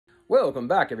Welcome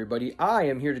back, everybody. I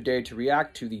am here today to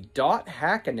react to the Dot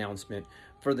Hack announcement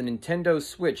for the Nintendo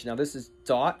Switch. Now, this is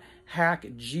Dot Hack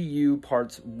GU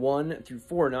parts 1 through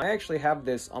 4. Now, I actually have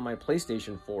this on my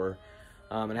PlayStation 4,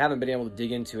 and I haven't been able to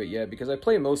dig into it yet because I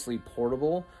play mostly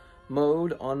portable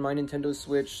mode on my Nintendo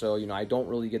Switch, so, I don't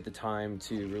really get the time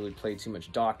to really play too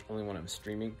much docked, only when I'm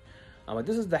streaming. But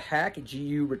this is the Hack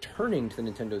GU returning to the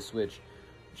Nintendo Switch.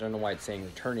 Which I don't know why it's saying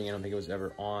returning. I don't think it was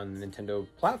ever on the Nintendo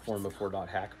platform before Dot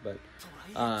Hack, but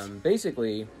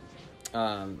basically,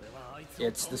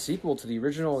 it's the sequel to the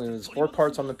original, and it was 4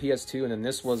 parts on the PS2, and then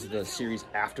this was the series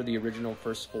after the original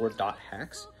first 4 Dot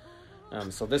Hacks.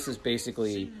 So this is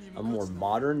basically a more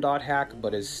modern Dot Hack,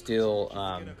 but is still,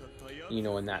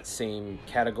 in that same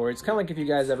category. It's kind of like if you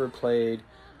guys ever played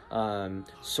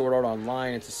Sword Art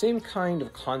Online. It's the same kind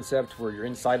of concept where you're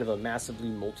inside of a massively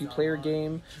multiplayer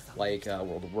game like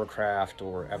World of Warcraft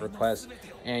or EverQuest,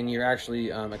 and you're actually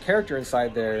a character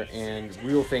inside there, and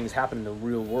real things happen in the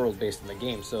real world based on the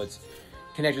game, so it's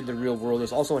connected to the real world.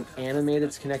 There's also an anime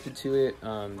that's connected to it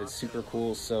that's super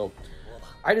cool. So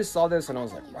I just saw this and I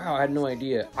was like, wow, I had no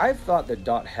idea. I've thought that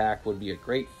Dot Hack would be a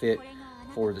great fit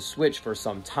for the Switch for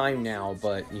some time now,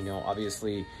 but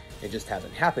obviously it just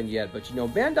hasn't happened yet. But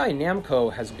Bandai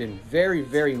Namco has been very,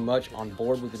 very much on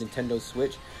board with the Nintendo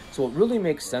Switch, so it really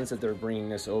makes sense that they're bringing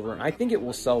this over, and I think it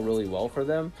will sell really well for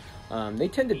them. They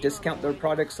tend to discount their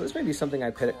products, so this may be something I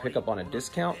pick up on a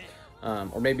discount,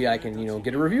 or maybe I can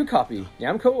get a review copy.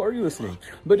 Namco, are you listening?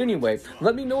 But anyway,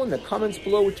 let me know in the comments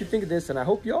below what you think of this, and I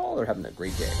hope y'all are having a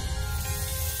great day.